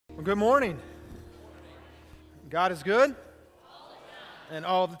Well, good morning. God is good and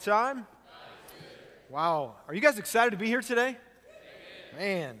all the time. Wow. Are you guys excited to be here today?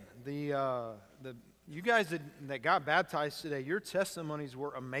 Man, you guys that got baptized today, your testimonies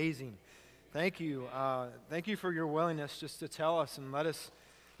were amazing. Thank you. Thank you for your willingness just to tell us and let us,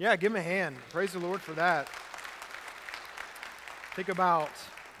 give them a hand. Praise the Lord for that. Think about,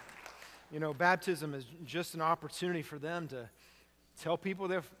 baptism is just an opportunity for them to tell people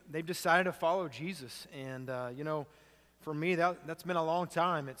they've decided to follow Jesus. And, for me, that's been a long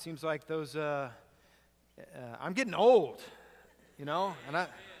time. It seems like I'm getting old, and I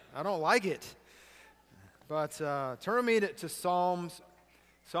don't like it. But turn with me to Psalm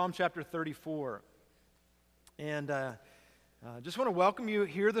chapter 34. And just want to welcome you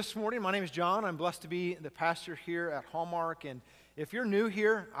here this morning. My name is John. I'm blessed to be the pastor here at Hallmark. And if you're new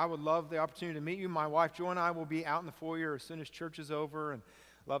here, I would love the opportunity to meet you. My wife, Joy, and I will be out in the foyer as soon as church is over, and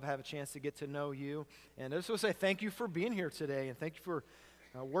love to have a chance to get to know you. And I just want to say thank you for being here today, and thank you for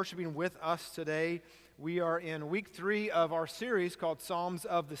worshiping with us today. We are in week 3 of our series called Psalms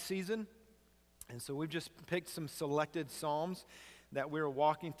of the Season. And so we've just picked some selected psalms that we're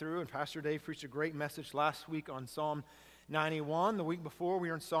walking through, and Pastor Dave preached a great message last week on Psalm 91. The week before, we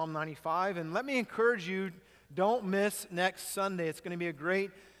were in Psalm 95. And let me encourage you, don't miss next Sunday. It's going to be a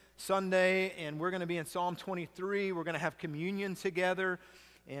great Sunday, and we're going to be in Psalm 23. We're going to have communion together,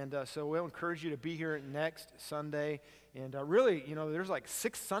 and so we'll encourage you to be here next Sunday. And really, there's like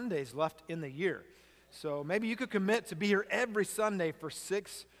 6 Sundays left in the year. So maybe you could commit to be here every Sunday for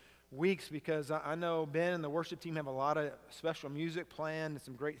 6 weeks, because I know Ben and the worship team have a lot of special music planned and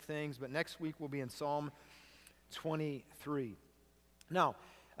some great things, but next week we'll be in Psalm 23. Now,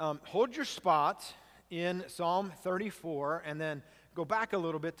 hold your spot in Psalm 34, and then go back a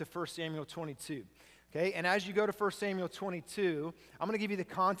little bit to 1 Samuel 22. Okay, and as you go to 1 Samuel 22, I'm going to give you the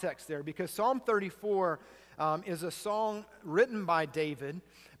context there, because Psalm 34 is a song written by David,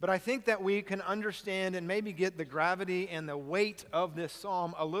 but I think that we can understand and maybe get the gravity and the weight of this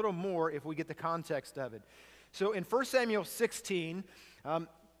psalm a little more if we get the context of it. So in 1 Samuel 16,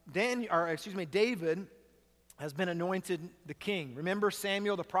 David has been anointed the king. Remember,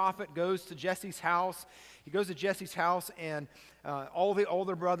 Samuel the prophet goes to Jesse's house. He goes to Jesse's house, and all the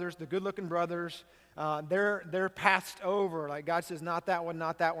older brothers, the good-looking brothers, they're passed over. Like God says, not that one,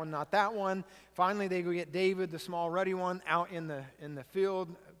 not that one, not that one. Finally, they go get David, the small ruddy one, out in the field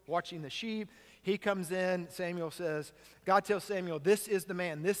watching the sheep. He comes in. God tells Samuel, this is the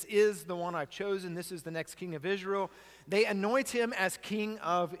man. This is the one I've chosen. This is the next king of Israel. They anoint him as king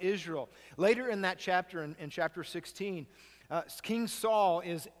of Israel. Later in that chapter, in chapter 16, King Saul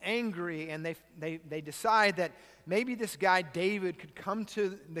is angry, and they decide that maybe this guy David could come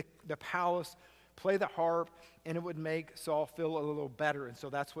to the palace, play the harp, and it would make Saul feel a little better. And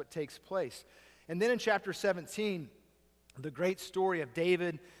so that's what takes place. And then in chapter 17, the great story of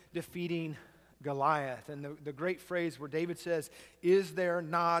David defeating Goliath, and the great phrase where David says, "Is there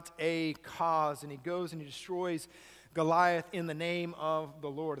not a cause?" And he goes and he destroys Goliath in the name of the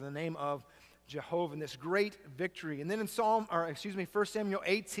Lord, in the name of Jehovah, and this great victory. And then in 1 Samuel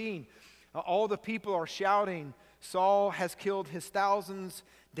 18, all the people are shouting, Saul has killed his thousands,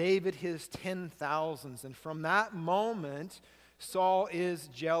 David his 10,000s. And from that moment, Saul is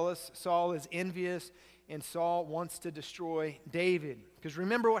jealous, Saul is envious, and Saul wants to destroy David. Because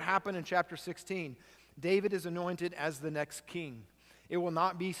remember what happened in chapter 16. David is anointed as the next king. It will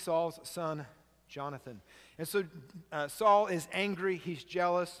not be Saul's son, Jonathan. And so Saul is angry, he's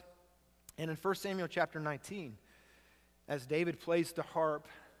jealous. And in 1 Samuel chapter 19, as David plays the harp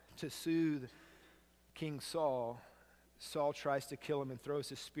to soothe King Saul, Saul tries to kill him and throws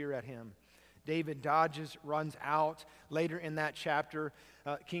his spear at him. David dodges, runs out. Later in that chapter,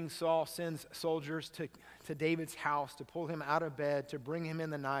 King Saul sends soldiers to David's house to pull him out of bed, to bring him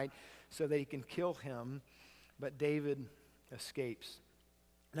in the night so that he can kill him. But David escapes.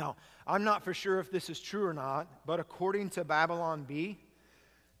 Now, I'm not for sure if this is true or not, but according to Babylon Bee,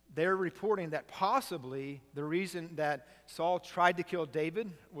 they're reporting that possibly the reason that Saul tried to kill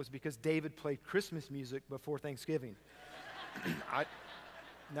David was because David played Christmas music before Thanksgiving.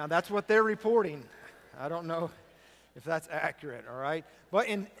 Now, that's what they're reporting. I don't know if that's accurate, all right?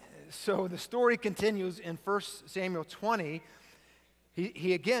 So the story continues in 1 Samuel 20.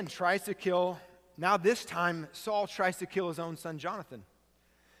 He again tries to kill, now this time Saul tries to kill his own son Jonathan,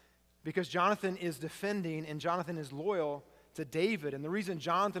 because Jonathan is defending and Jonathan is loyal to David. And the reason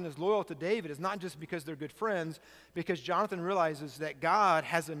Jonathan is loyal to David is not just because they're good friends, because Jonathan realizes that God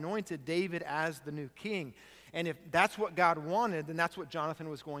has anointed David as the new king. And if that's what God wanted, then that's what Jonathan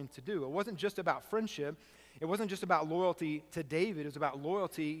was going to do. It wasn't just about friendship. It wasn't just about loyalty to David, it was about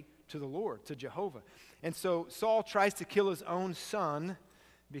loyalty to the Lord, to Jehovah. And so Saul tries to kill his own son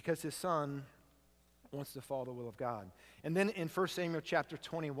because his son wants to follow the will of God. And then in 1 Samuel chapter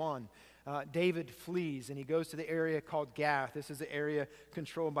 21, David flees and he goes to the area called Gath. This is the area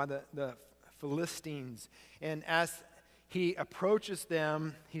controlled by the Philistines. And as he approaches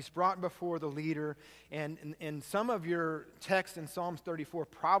them, he's brought before the leader. And some of your texts in Psalms 34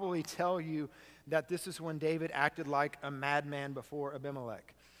 probably tell you that this is when David acted like a madman before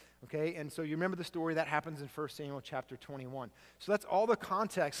Abimelech. Okay, and so you remember the story that happens in 1 Samuel chapter 21. So that's all the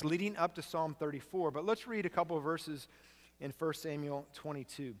context leading up to Psalm 34. But let's read a couple of verses in 1 Samuel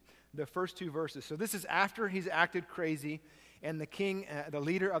 22, the first two verses. So this is after he's acted crazy, and the king, the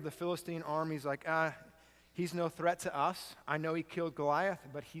leader of the Philistine army, is like, he's no threat to us. I know he killed Goliath,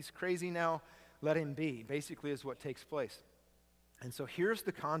 but he's crazy now. Let him be, basically is what takes place. And so here's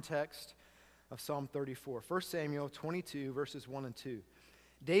the context of Psalm 34. 1 Samuel 22, verses 1 and 2.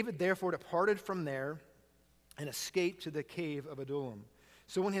 David therefore departed from there and escaped to the cave of Adullam.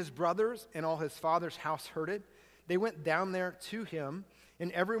 So when his brothers and all his father's house heard it, they went down there to him,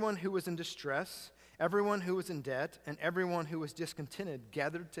 and everyone who was in distress, everyone who was in debt, and everyone who was discontented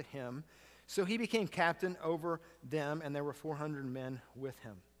gathered to him. So he became captain over them, and there were 400 men with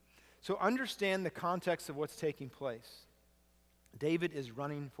him. So understand the context of what's taking place. David is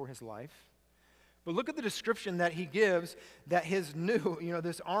running for his life. But look at the description that he gives that his new,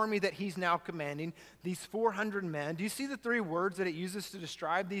 this army that he's now commanding, these 400 men. Do you see the three words that it uses to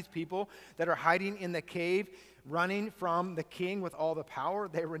describe these people that are hiding in the cave, running from the king with all the power?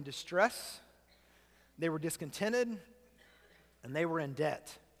 They were in distress, they were discontented, and they were in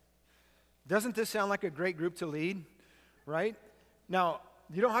debt. Doesn't this sound like a great group to lead, right? Now,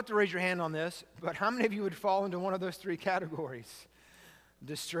 you don't have to raise your hand on this, but how many of you would fall into one of those three categories?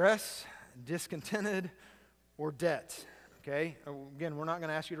 Distress, discontented, or debt. Okay? Again, we're not going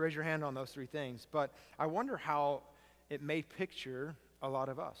to ask you to raise your hand on those three things, but I wonder how it may picture a lot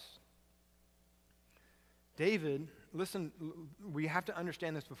of us. David, listen, we have to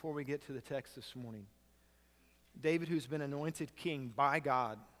understand this before we get to the text this morning. David, who's been anointed king by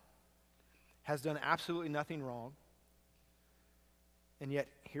God, has done absolutely nothing wrong, and yet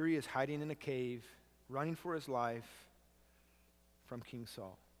here he is hiding in a cave, running for his life from King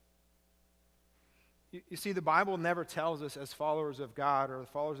Saul. You see, the Bible never tells us as followers of God or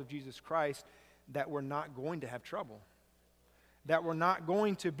followers of Jesus Christ that we're not going to have trouble, that we're not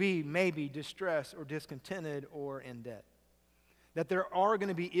going to be maybe distressed or discontented or in debt, that there are going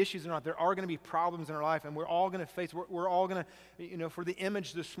to be issues in our life, there are going to be problems in our life, and we're all going to face, we're all going to, for the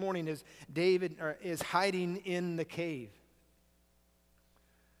image this morning is David is hiding in the cave,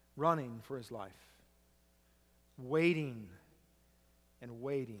 running for his life, waiting and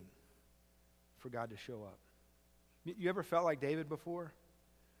waiting for God to show up. You ever felt like David before?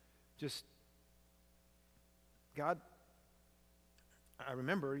 Just, God, I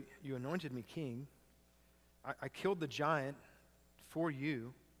remember you anointed me king. I killed the giant for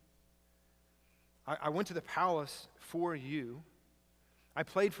you. I went to the palace for you. I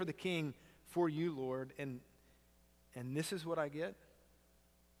played for the king for you, Lord, and this is what I get?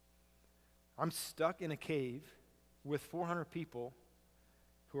 I'm stuck in a cave with 400 people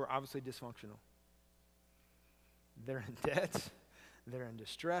who are obviously dysfunctional. They're in debt, they're in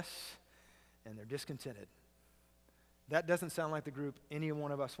distress, and they're discontented. That doesn't sound like the group any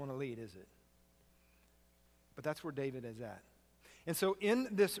one of us want to lead, is it? But that's where David is at. And so in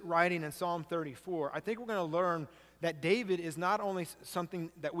this writing in Psalm 34, I think we're going to learn that David is not only something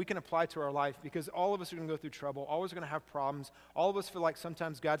that we can apply to our life, because all of us are going to go through trouble, all of us are going to have problems, all of us feel like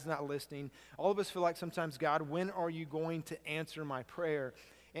sometimes God's not listening, all of us feel like sometimes, God, when are you going to answer my prayer?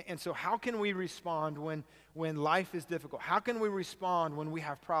 And so how can we respond when life is difficult? How can we respond when we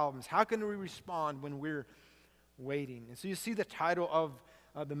have problems? How can we respond when we're waiting? And so you see the title of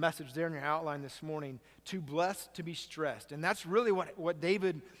the message there in your outline this morning, Too Blessed to Be Stressed. And that's really what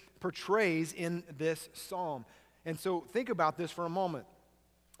David portrays in this psalm. And so think about this for a moment.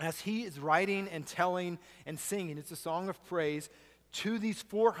 As he is writing and telling and singing, it's a song of praise to these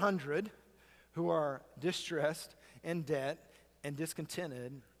 400 who are distressed and debt and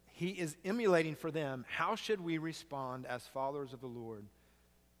discontented. He is emulating for them, how should we respond as followers of the Lord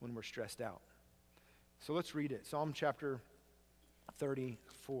when we're stressed out? So let's read it. Psalm chapter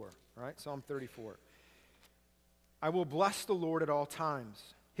 34, all right? Psalm 34. I will bless the Lord at all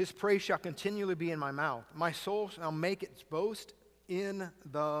times. His praise shall continually be in my mouth. My soul shall make its boast in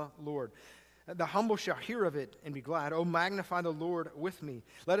the Lord. The humble shall hear of it and be glad. Oh, magnify the Lord with me.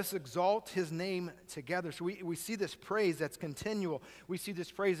 Let us exalt his name together. So we see this praise that's continual. We see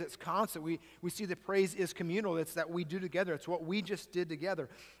this praise that's constant. We see the praise is communal. It's that we do together. It's what we just did together.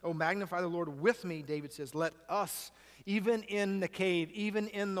 Oh, magnify the Lord with me, David says. Let us, even in the cave, even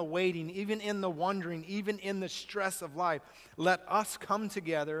in the waiting, even in the wondering, even in the stress of life, let us come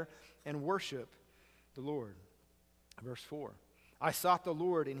together and worship the Lord. Verse 4, I sought the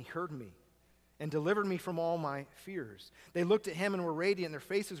Lord and he heard me and delivered me from all my fears. They looked at him and were radiant, their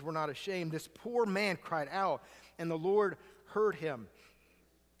faces were not ashamed. This poor man cried out, and the Lord heard him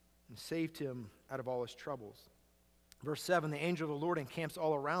and saved him out of all his troubles. Verse 7, the angel of the Lord encamps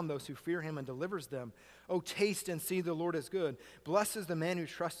all around those who fear him and delivers them. Oh, taste and see the Lord is good. Blessed is the man who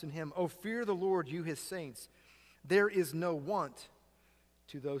trusts in him. Oh, fear the Lord, you his saints. There is no want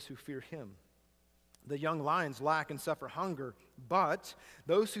to those who fear him. The young lions lack and suffer hunger, but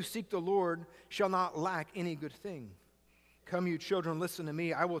those who seek the Lord shall not lack any good thing. Come, you children, listen to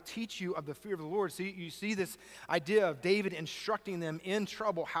me. I will teach you of the fear of the Lord. So you see this idea of David instructing them in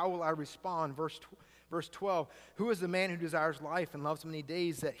trouble. How will I respond? Verse 12, who is the man who desires life and loves many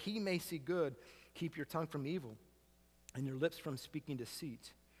days that he may see good? Keep your tongue from evil and your lips from speaking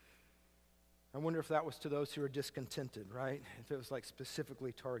deceit. I wonder if that was to those who are discontented, right? If it was like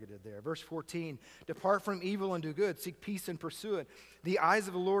specifically targeted there. Verse 14, depart from evil and do good. Seek peace and pursue it. The eyes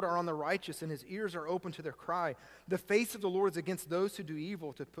of the Lord are on the righteous and his ears are open to their cry. The face of the Lord is against those who do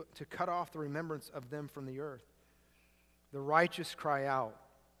evil to cut off the remembrance of them from the earth. The righteous cry out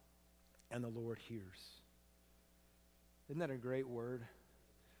and the Lord hears. Isn't that a great word?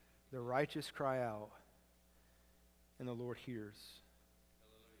 The righteous cry out and the Lord hears.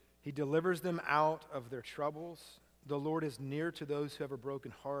 He delivers them out of their troubles. The Lord is near to those who have a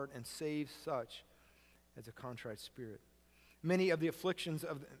broken heart and saves such as a contrite spirit. Many are the afflictions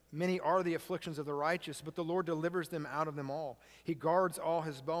of the righteous, but the Lord delivers them out of them all. He guards all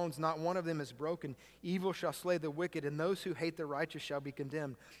his bones, not one of them is broken. Evil shall slay the wicked, and those who hate the righteous shall be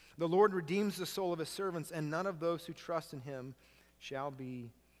condemned. The Lord redeems the soul of his servants, and none of those who trust in him shall be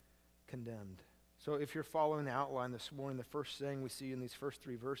condemned. So if you're following the outline this morning, the first thing we see in these first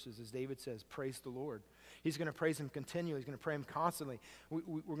three verses is David says, praise the Lord. He's going to praise him continually. He's going to praise him constantly.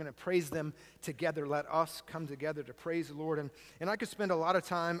 We're going to praise them together. Let us come together to praise the Lord. And I could spend a lot of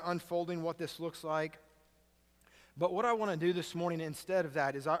time unfolding what this looks like. But what I want to do this morning instead of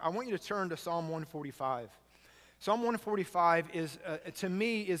that is I want you to turn to Psalm 145. Psalm 145 is, to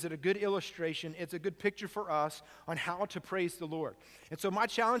me, is it a good illustration? It's a good picture for us on how to praise the Lord. And so my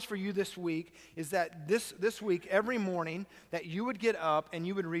challenge for you this week is that this week, every morning, that you would get up and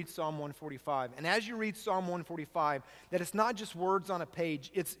you would read Psalm 145. And as you read Psalm 145, that it's not just words on a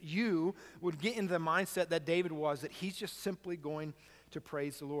page. It's you would get into the mindset that David was, that he's just simply going to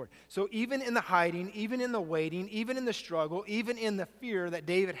praise the Lord. So even in the hiding, even in the waiting, even in the struggle, even in the fear that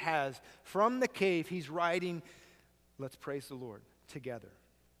David has, from the cave, he's writing, let's praise the Lord together.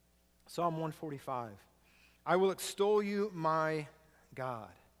 Psalm 145. I will extol you, my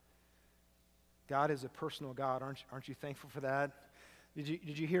God. God is a personal God. Aren't you thankful for that?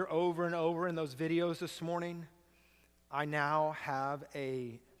 Did you hear over and over in those videos this morning? I now have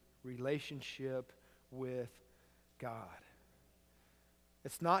a relationship with God.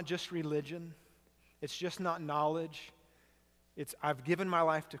 It's not just religion. It's just not knowledge. I've given my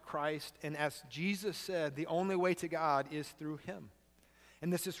life to Christ, and as Jesus said, the only way to God is through him.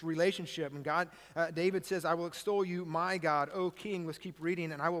 And this is relationship. And David says, I will extol you, my God, O King. Let's keep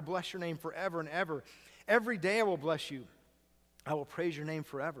reading. And I will bless your name forever and ever. Every day I will bless you. I will praise your name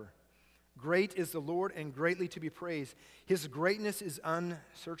forever. Great is the Lord and greatly to be praised. His greatness is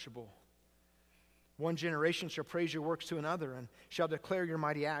unsearchable. One generation shall praise your works to another and shall declare your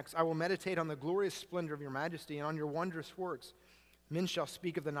mighty acts. I will meditate on the glorious splendor of your majesty and on your wondrous works. Men shall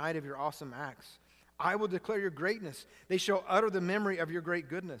speak of the night of your awesome acts. I will declare your greatness. They shall utter the memory of your great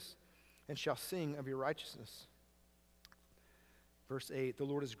goodness and shall sing of your righteousness. Verse 8, the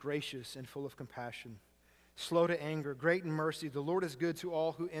Lord is gracious and full of compassion, slow to anger, great in mercy. The Lord is good to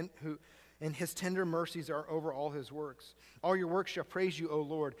all and his tender mercies are over all his works. All your works shall praise you, O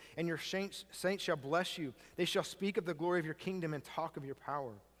Lord, and your saints shall bless you. They shall speak of the glory of your kingdom and talk of your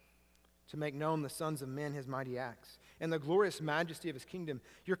power, to make known the sons of men his mighty acts and the glorious majesty of his kingdom.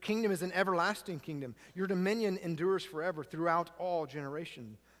 Your kingdom is an everlasting kingdom. Your dominion endures forever throughout all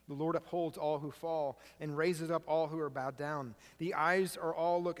generations. The Lord upholds all who fall and raises up all who are bowed down. The eyes are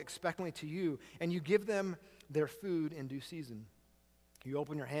all look expectantly to you, and you give them their food in due season. You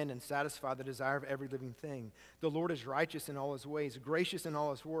open your hand and satisfy the desire of every living thing. The Lord is righteous in all his ways, gracious in all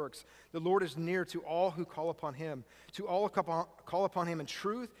his works. The Lord is near to all who call upon him. To all who call upon him in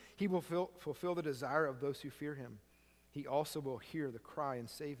truth, he will fulfill the desire of those who fear him. He also will hear the cry and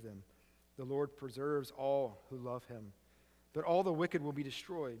save them. The Lord preserves all who love him, but all the wicked will be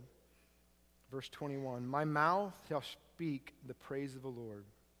destroyed. Verse 21, my mouth shall speak the praise of the Lord,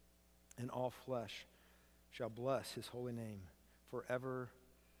 and all flesh shall bless his holy name forever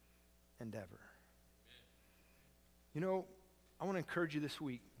and ever. You know, I want to encourage you this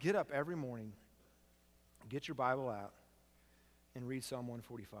week. Get up every morning, get your Bible out, and read Psalm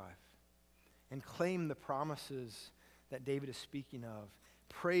 145. And claim the promises that David is speaking of.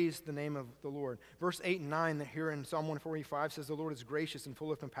 Praise the name of the Lord. Verse 8 and 9 that here in Psalm 145 says, the Lord is gracious and full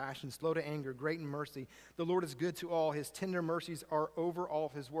of compassion, slow to anger, great in mercy. The Lord is good to all. His tender mercies are over all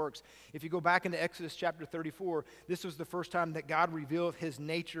of his works. If you go back into Exodus chapter 34, this was the first time that God revealed his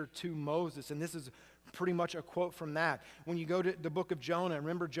nature to Moses. And this is pretty much a quote from that. When you go to the book of Jonah,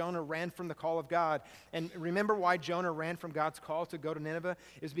 remember Jonah ran from the call of God. And remember why Jonah ran from God's call to go to Nineveh?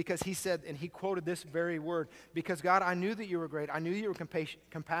 Is because he said, and he quoted this very word, because God, I knew that you were great. I knew that you were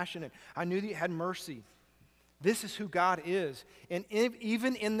compassionate. I knew that you had mercy. This is who God is. And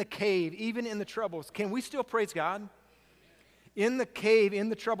even in the cave, even in the troubles, can we still praise God? In the cave, in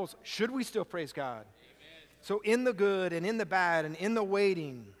the troubles, should we still praise God? Amen. So in the good and in the bad and in the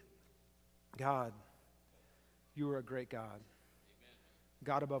waiting, God, you are a great God. Amen.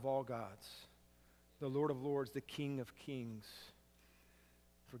 God above all gods, the Lord of lords, the King of kings.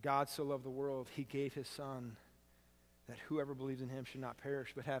 For God so loved the world, he gave his Son, that whoever believes in him should not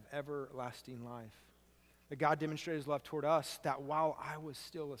perish, but have everlasting life. That God demonstrated his love toward us, that while I was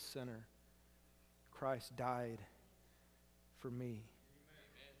still a sinner, Christ died for me. Amen.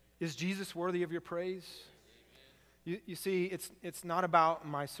 Is Jesus worthy of your praise? You see, it's not about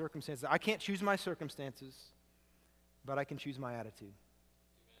my circumstances. I can't choose my circumstances, but I can choose my attitude.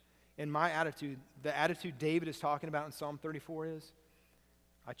 And my attitude, the attitude David is talking about in Psalm 34 is,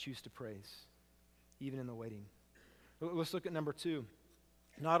 I choose to praise, even in the waiting. Let's look at number 2.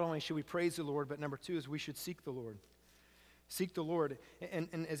 Not only should we praise the Lord, but number 2 is we should seek the Lord. Seek the Lord.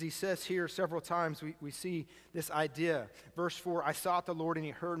 And as he says here several times, we see this idea. Verse 4, I sought the Lord and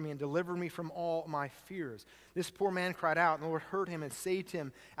he heard me and delivered me from all my fears. This poor man cried out and the Lord heard him and saved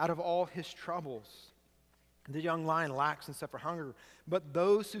him out of all his troubles. The young lion lacks and suffer hunger, but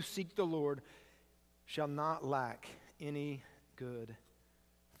those who seek the Lord shall not lack any good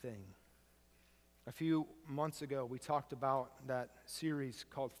thing. A few months ago, we talked about that series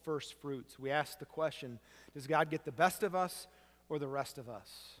called First Fruits. We asked the question, does God get the best of us or the rest of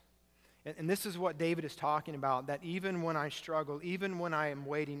us? And this is what David is talking about, that even when I struggle, even when I am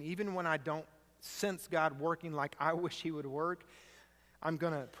waiting, even when I don't sense God working like I wish he would work, I'm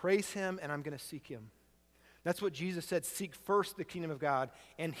going to praise him and I'm going to seek him. That's what Jesus said, seek first the kingdom of God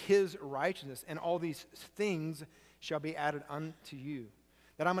and his righteousness, and all these things shall be added unto you.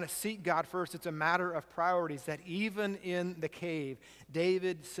 That I'm going to seek God first. It's a matter of priorities, that even in the cave,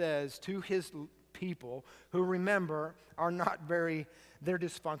 David says to his people, who remember, are not they're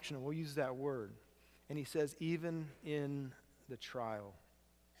dysfunctional. We'll use that word. And he says, even in the trial,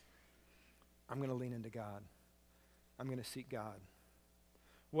 I'm going to lean into God. I'm going to seek God.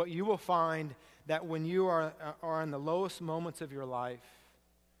 What you will find that when you are in the lowest moments of your life,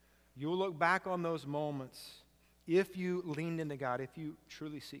 you'll look back on those moments, if you leaned into God, if you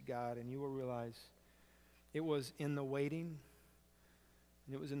truly seek God, and you will realize it was in the waiting,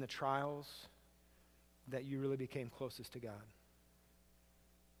 and it was in the trials that you really became closest to God.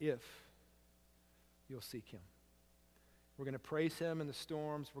 If you'll seek him. We're going to praise him in the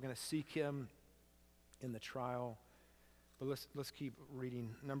storms. We're going to seek him in the trial. But let's keep reading.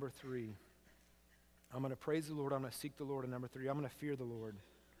 Number 3. I'm going to praise the Lord. I'm going to seek the Lord. And number 3, I'm going to fear the Lord.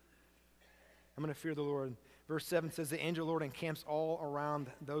 I'm going to fear the Lord. Verse 7 says, the angel of the Lord encamps all around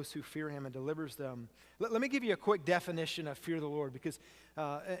those who fear him and delivers them. Let me give you a quick definition of fear the Lord, because,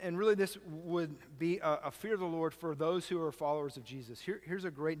 and really this would be a fear of the Lord for those who are followers of Jesus. Here's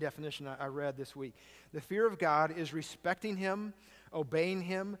a great definition I read this week. The fear of God is respecting him, obeying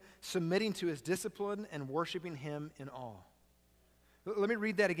him, submitting to his discipline, and worshiping him in awe. Let me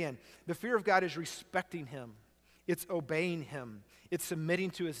read that again. The fear of God is respecting him. It's obeying him. It's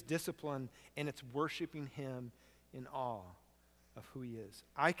submitting to his discipline, and it's worshiping him in awe of who he is.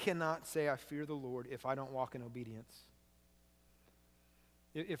 I cannot say I fear the Lord if I don't walk in obedience.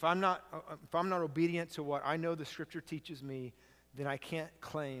 If I'm not obedient to what I know the Scripture teaches me, then I can't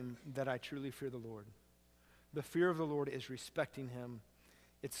claim that I truly fear the Lord. The fear of the Lord is respecting him.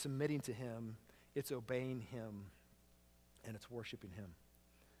 It's submitting to him. It's obeying him. and it's worshiping him.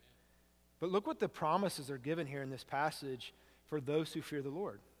 But look what the promises are given here in this passage for those who fear the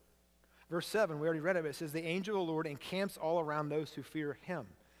Lord. Verse 7, we already read it, but it says, the angel of the Lord encamps all around those who fear him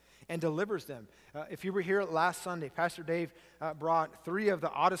and delivers them. If you were here last Sunday, Pastor Dave brought 3 of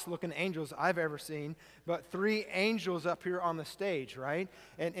the oddest looking angels I've ever seen, but 3 angels up here on the stage, right?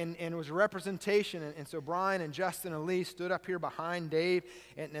 And it was a representation. And so Brian and Justin and Lee stood up here behind Dave,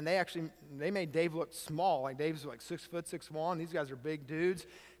 and they made Dave look small. Like Dave's like 6 foot 6'1". These guys are big dudes,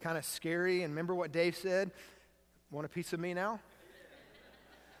 kind of scary. And remember what Dave said? Want a piece of me now?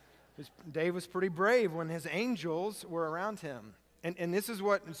 Dave was pretty brave when his angels were around him. And this is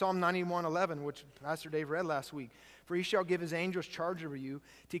what Psalm 91:11, which Pastor Dave read last week. For he shall give his angels charge over you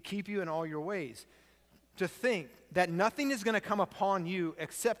to keep you in all your ways. To think that nothing is going to come upon you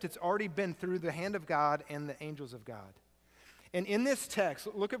except it's already been through the hand of God and the angels of God. And in this text,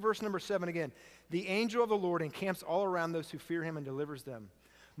 look at verse number 7 again. The angel of the Lord encamps all around those who fear him and delivers them.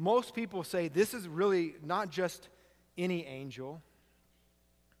 Most people say this is really not just any angel.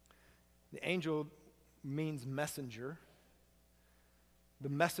 The angel means messenger. The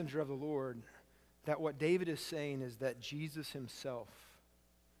messenger of the Lord. That what David is saying is that Jesus himself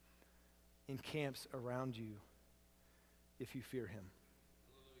encamps around you if you fear him.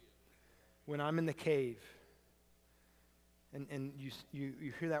 When I'm in the cave, and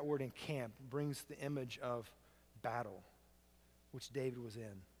you hear that word encamp, brings the image of battle, which David was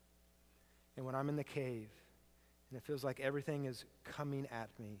in. And when I'm in the cave, and it feels like everything is coming at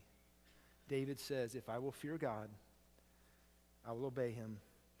me, David says, if I will fear God, I will obey him,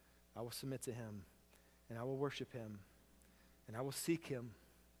 I will submit to him, and I will worship him, and I will seek him,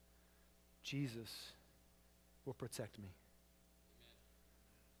 Jesus will protect me.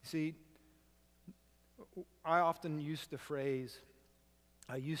 You see, I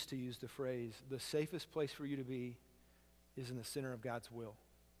used to use the phrase, the safest place for you to be is in the center of God's will.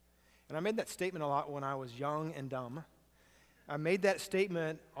 And I made that statement a lot when I was young and dumb. I made that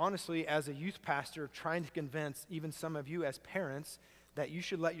statement, honestly, as a youth pastor, trying to convince even some of you as parents that you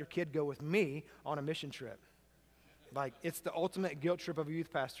should let your kid go with me on a mission trip. Like, it's the ultimate guilt trip of a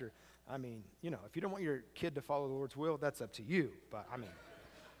youth pastor. I mean, if you don't want your kid to follow the Lord's will, that's up to you. But,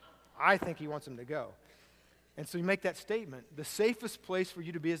 I think he wants them to go. And so you make that statement, the safest place for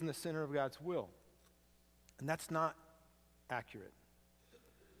you to be is in the center of God's will. And that's not accurate.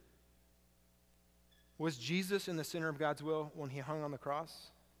 Was Jesus in the center of God's will when he hung on the cross?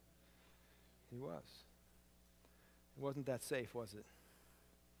 He was. It wasn't that safe, was it?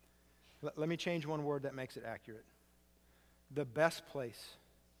 Let me change one word that makes it accurate. The best place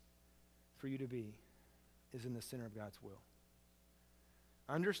for you to be is in the center of God's will.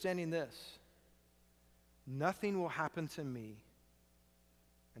 Understanding this, nothing will happen to me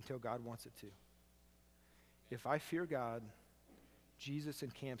until God wants it to. If I fear God, Jesus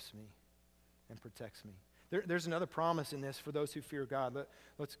encamps me and protects me. There's another promise in this for those who fear God.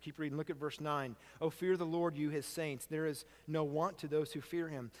 Let's keep reading. Look at verse 9. Oh, fear the Lord, you his saints. There is no want to those who fear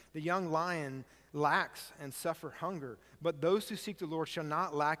him. The young lion lacks and suffer hunger, but those who seek the Lord shall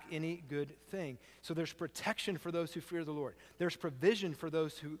not lack any good thing. So there's protection for those who fear the Lord. There's provision for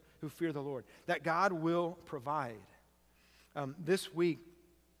those who fear the Lord, that God will provide. This week,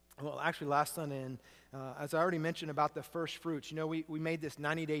 well, actually last Sunday, and as I already mentioned about the first fruits, we made this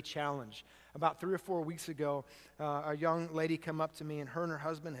 90-day challenge. About 3 or 4 weeks ago, a young lady come up to me, and her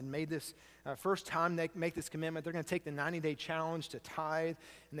husband had made this, first time they make this commitment, they're going to take the 90-day challenge to tithe.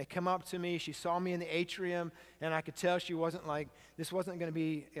 And they come up to me, she saw me in the atrium, and I could tell this wasn't going to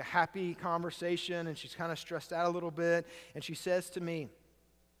be a happy conversation, and she's kind of stressed out a little bit. And she says to me,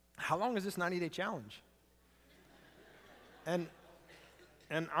 how long is this 90-day challenge? And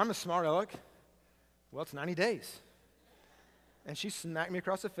I'm a smart aleck. Well, it's 90 days. And she smacked me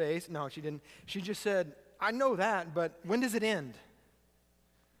across the face. No, she didn't. She just said, I know that, but when does it end?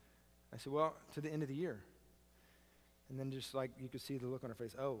 I said, well, to the end of the year. And then just like you could see the look on her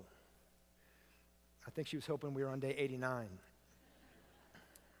face, oh, I think she was hoping we were on day 89.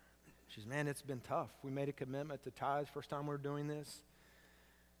 She says, man, it's been tough. We made a commitment to tithe first time we were doing this.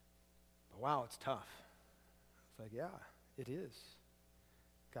 But wow, it's tough. It's like, yeah, it is.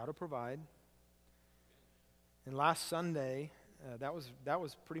 God will provide. And last Sunday, that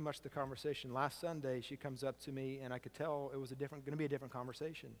was pretty much the conversation. Last Sunday, she comes up to me, and I could tell it was going to be a different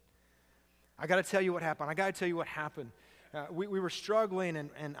conversation. I got to tell you what happened. We were struggling,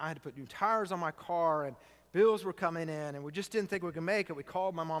 and I had to put new tires on my car, and bills were coming in, and we just didn't think we could make it. We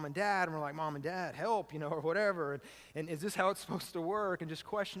called my mom and dad, and we're like, Mom and Dad, help, or whatever. And is this how it's supposed to work? And just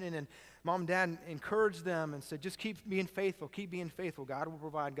questioning. And Mom and Dad encouraged them and said, just keep being faithful. God will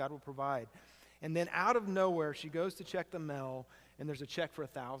provide. God will provide. And then out of nowhere, she goes to check the mail, and there's a check for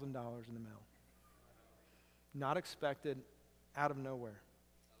 $1,000 in the mail. Not expected, out of nowhere.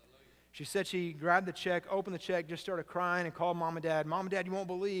 She said she grabbed the check, opened the check, just started crying and called Mom and Dad. Mom and Dad, you won't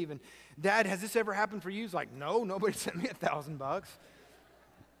believe. And Dad, has this ever happened for you? He's like, no, nobody sent me $1,000.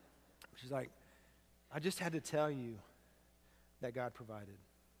 She's like, I just had to tell you that God provided.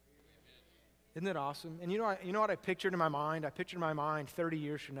 Isn't that awesome? And you know what I pictured in my mind? I pictured in my mind 30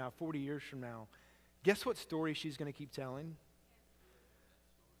 years from now, 40 years from now. Guess what story she's going to keep telling?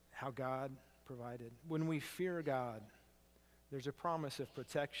 How God provided. When we fear God, there's a promise of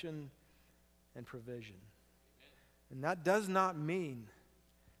protection and provision. And that does not mean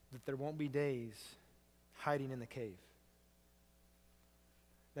that there won't be days hiding in the cave.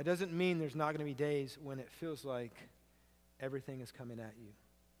 That doesn't mean there's not going to be days when it feels like everything is coming at you.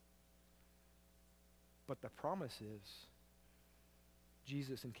 But the promise is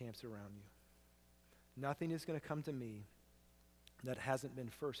Jesus encamps around you. Nothing is going to come to me that hasn't been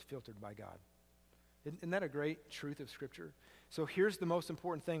first filtered by God. Isn't that a great truth of Scripture? So here's the most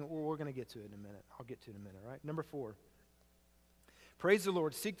important thing. We're going to get to it in a minute. I'll get to it in a minute, right? Number 4. Praise the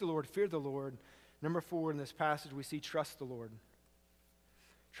Lord, seek the Lord, fear the Lord. Number 4 in this passage, we see trust the Lord.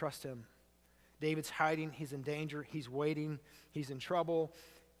 Trust him. David's hiding. He's in danger. He's waiting. He's in trouble.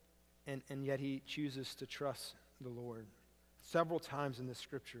 And yet he chooses to trust the Lord several times in this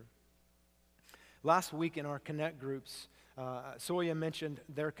Scripture. Last week in our Connect groups, Soya mentioned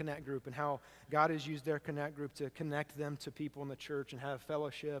their Connect group and how God has used their Connect group to connect them to people in the church and have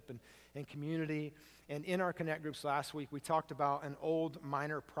fellowship and community. And in our Connect groups last week, we talked about an old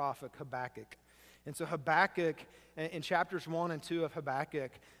minor prophet, Habakkuk. And so Habakkuk, in chapters 1 and 2 of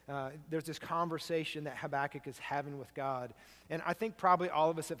Habakkuk, there's this conversation that Habakkuk is having with God. And I think probably all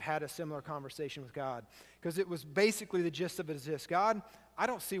of us have had a similar conversation with God, because it was basically the gist of it is this: God, I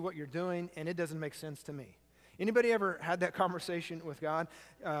don't see what you're doing, and it doesn't make sense to me. Anybody ever had that conversation with God?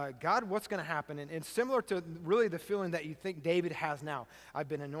 God, what's going to happen? And it's similar to really the feeling that you think David has now. I've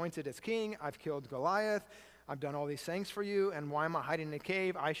been anointed as king. I've killed Goliath. I've done all these things for you, and why am I hiding in a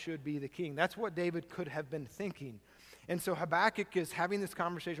cave? I should be the king. That's what David could have been thinking. And so Habakkuk is having this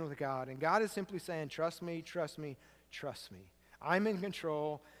conversation with God, and God is simply saying, trust me, trust me, trust me. I'm in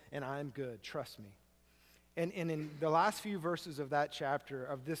control, and I'm good. Trust me. And in the last few verses of that chapter,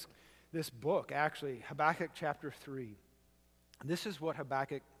 of this book, actually, Habakkuk chapter 3, this is what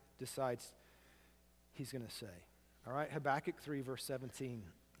Habakkuk decides he's going to say. All right, Habakkuk 3, verse 17.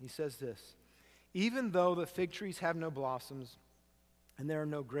 He says this: even though the fig trees have no blossoms and there are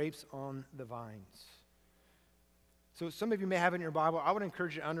no grapes on the vines. So some of you may have it in your Bible. I would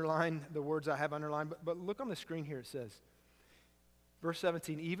encourage you to underline the words I have underlined, but look on the screen here. It says, verse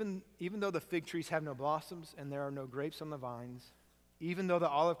 17, even though the fig trees have no blossoms and there are no grapes on the vines, even though the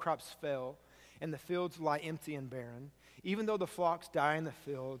olive crops fail and the fields lie empty and barren, even though the flocks die in the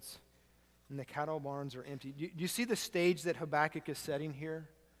fields and the cattle barns are empty. Do you see the stage that Habakkuk is setting here?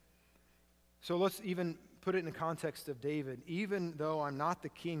 So let's even put it in the context of David. Even though I'm not the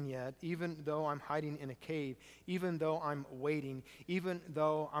king yet, even though I'm hiding in a cave, even though I'm waiting, even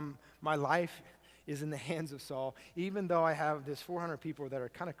though my life is in the hands of Saul, even though I have this 400 people that are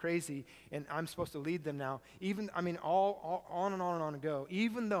kind of crazy and I'm supposed to lead them now, all on and on and on and go.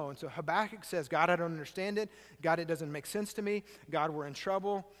 Even though, and so Habakkuk says, God, I don't understand it. God, it doesn't make sense to me. God, we're in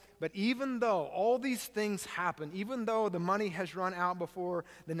trouble. But even though all these things happen, even though the money has run out before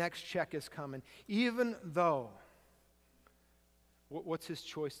the next check is coming, even though, what's his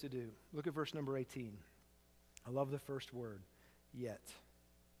choice to do? Look at verse number 18. I love the first word, yet.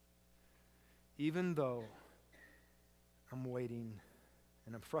 Even though I'm waiting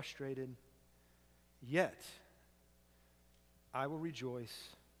and I'm frustrated, yet I will rejoice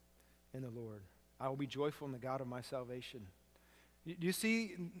in the Lord. I will be joyful in the God of my salvation. Do you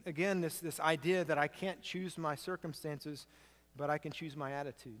see, again, this idea that I can't choose my circumstances, but I can choose my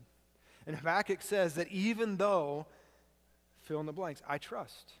attitude? And Habakkuk says that even though, fill in the blanks, I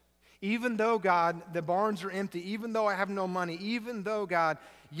trust. Even though, God, the barns are empty, even though I have no money, even though, God,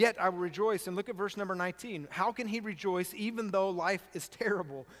 yet I will rejoice. And look at verse number 19. How can he rejoice even though life is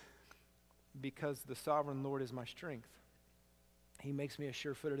terrible? Because the sovereign Lord is my strength. He makes me as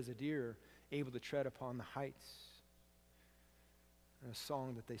sure-footed as a deer, able to tread upon the heights. And a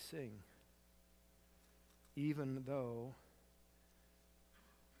song that they sing. Even though.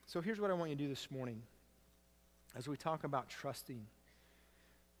 So here's what I want you to do this morning. As we talk about trusting,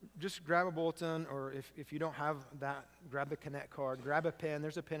 just grab a bulletin, or if you don't have that, grab the Connect card, grab a pen.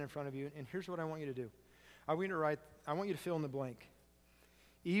 There's a pen in front of you. And here's what I want you to do. I want you to fill in the blank.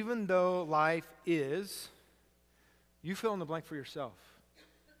 Even though life is, you fill in the blank for yourself.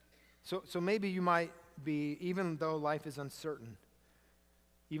 So maybe you might be, even though life is uncertain,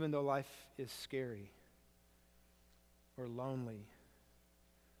 even though life is scary or lonely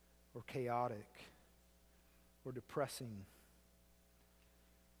or chaotic or depressing,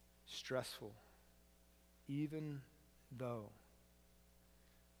 stressful, even though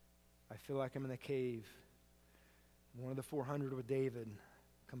I feel like I'm in the cave, one of the 400 with David,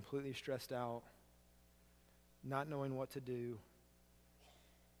 completely stressed out, not knowing what to do,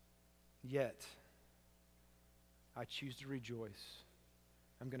 yet I choose to rejoice.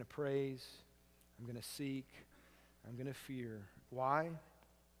 I'm going to praise, I'm going to seek, I'm going to fear. Why?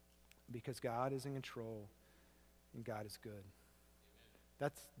 Because God is in control and God is good.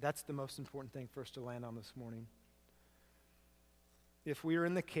 That's the most important thing for us to land on this morning. If we are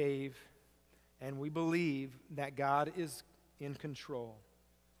in the cave and we believe that God is in control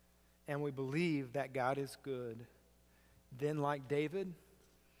and we believe that God is good, then like David,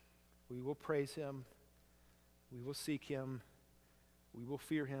 we will praise him, we will seek him, we will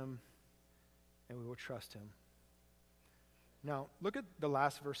fear him, and we will trust him. Now, look at the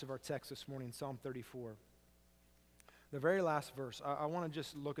last verse of our text this morning, Psalm 34. The very last verse. I want to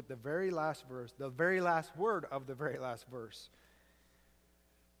just look at the very last verse, the very last word of the very last verse.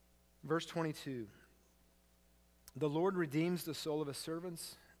 Verse 22. The Lord redeems the soul of his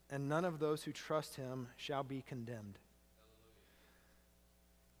servants, and none of those who trust him shall be condemned.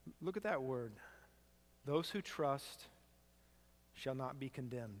 Look at that word. Those who trust shall not be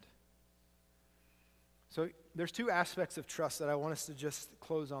condemned. So there's two aspects of trust that I want us to just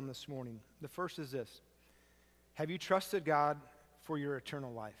close on this morning. The first is this. Have you trusted God for your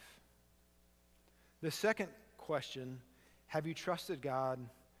eternal life? The second question, have you trusted God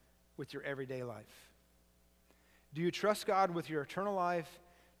with your everyday life? Do you trust God with your eternal life,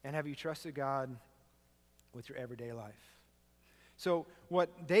 and have you trusted God with your everyday life? So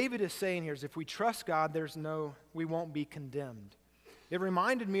what David is saying here is if we trust God, we won't be condemned. It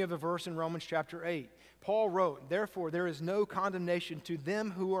reminded me of a verse in Romans chapter 8. Paul wrote, "Therefore there is no condemnation to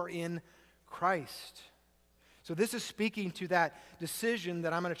them who are in Christ." So this is speaking to that decision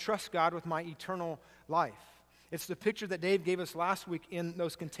that I'm going to trust God with my eternal life. It's the picture that Dave gave us last week in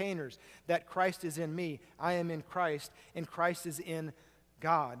those containers, that Christ is in me, I am in Christ, and Christ is in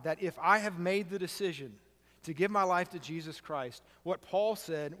God. That if I have made the decision to give my life to Jesus Christ, what Paul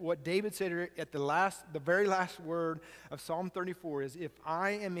said, what David said at the very last word of Psalm 34 is, if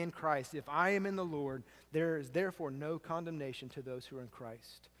I am in Christ, if I am in the Lord, there is therefore no condemnation to those who are in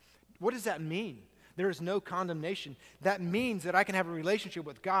Christ. What does that mean? There is no condemnation. That means that I can have a relationship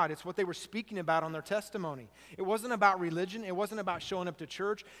with God. It's what they were speaking about on their testimony. It wasn't about religion. It wasn't about showing up to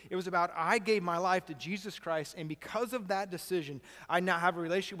church. It was about I gave my life to Jesus Christ, and because of that decision, I now have a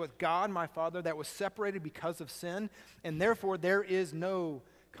relationship with God, my Father, that was separated because of sin, and therefore there is no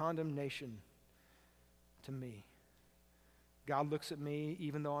condemnation to me. God looks at me,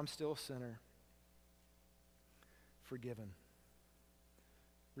 even though I'm still a sinner, forgiven,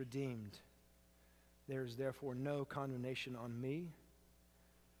 redeemed. There is therefore no condemnation on me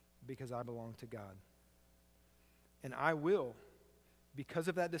because I belong to God. And I will, because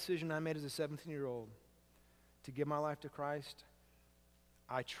of that decision I made as a 17-year-old to give my life to Christ,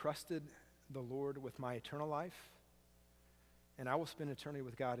 I trusted the Lord with my eternal life, and I will spend eternity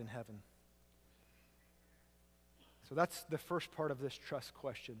with God in heaven. So that's the first part of this trust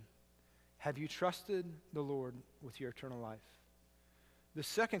question. Have you trusted the Lord with your eternal life? The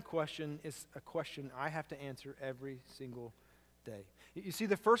second question is a question I have to answer every single day. You see,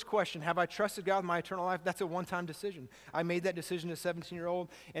 the first question, have I trusted God with my eternal life? That's a one-time decision. I made that decision as a 17-year-old,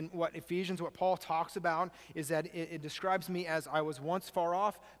 and what Paul talks about is that it describes me as I was once far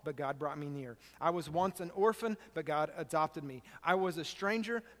off, but God brought me near. I was once an orphan, but God adopted me. I was a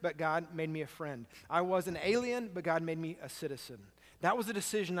stranger, but God made me a friend. I was an alien, but God made me a citizen. That was a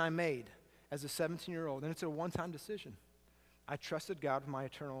decision I made as a 17-year-old, and it's a one-time decision. I trusted God with my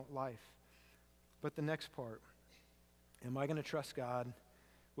eternal life. But the next part, am I going to trust God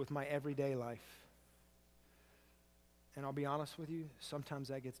with my everyday life? And I'll be honest with you, sometimes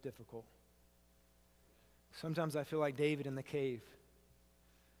that gets difficult. Sometimes I feel like David in the cave.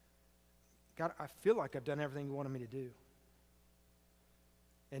 God, I feel like I've done everything you wanted me to do.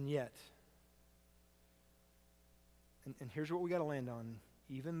 And yet, and here's what we got to land on,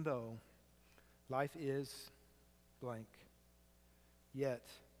 even though life is blank, yet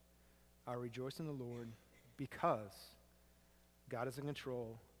I rejoice in the Lord because God is in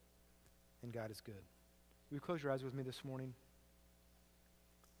control and God is good. Will you close your eyes with me this morning?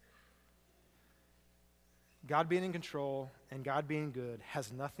 God being in control and God being good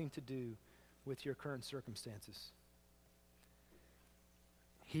has nothing to do with your current circumstances.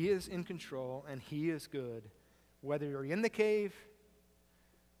 He is in control and He is good, whether you're in the cave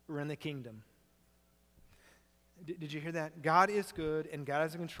or in the kingdom. Did you hear that? God is good and God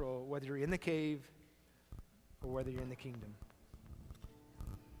is in control, whether you're in the cave or whether you're in the kingdom.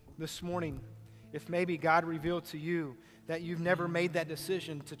 This morning, if maybe God revealed to you that you've never made that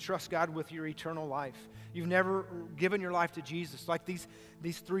decision to trust God with your eternal life, you've never given your life to Jesus, like these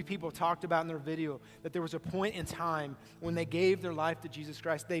three people talked about in their video, that there was a point in time when they gave their life to Jesus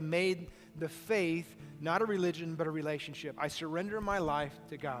Christ. They made the faith not a religion, but a relationship. I surrender my life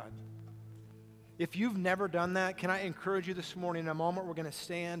to God. If you've never done that, can I encourage you this morning? In a moment, we're going to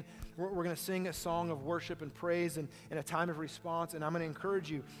stand. We're going to sing a song of worship and praise and a time of response. And I'm going to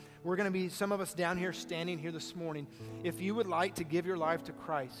encourage you. We're going to be, some of us down here, standing here this morning. If you would like to give your life to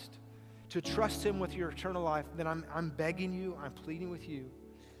Christ, to trust Him with your eternal life, then I'm begging you, I'm pleading with you,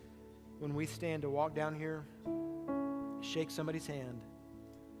 when we stand, to walk down here, shake somebody's hand,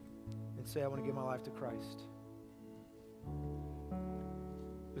 and say, I want to give my life to Christ.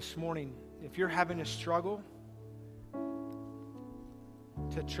 This morning, if you're having a struggle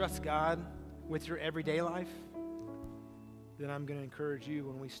to trust God with your everyday life, then I'm going to encourage you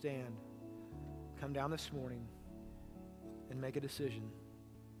when we stand, come down this morning and make a decision.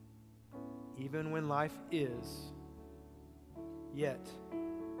 Even when life is, yet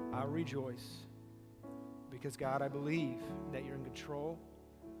I'll rejoice because, God, I believe that you're in control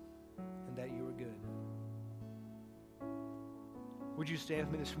and that you are good. Would you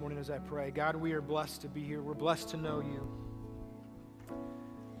stand with me this morning as I pray? God, we are blessed to be here. We're blessed to know you.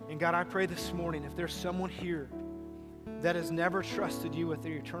 And God, I pray this morning, if there's someone here that has never trusted you with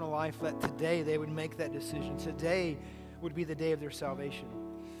their eternal life, that today they would make that decision. Today would be the day of their salvation.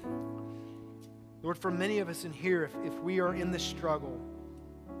 Lord, for many of us in here, if we are in this struggle,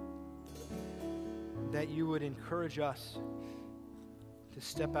 that you would encourage us to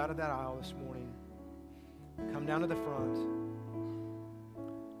step out of that aisle this morning, come down to the front,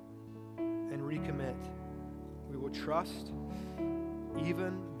 and recommit. We will trust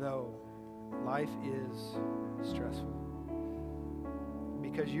even though life is stressful.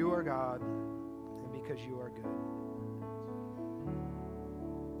 Because you are God and because you are good.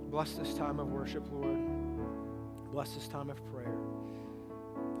 Bless this time of worship, Lord. Bless this time of prayer.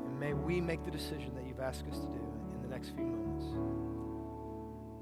 And may we make the decision that you've asked us to do in the next few moments.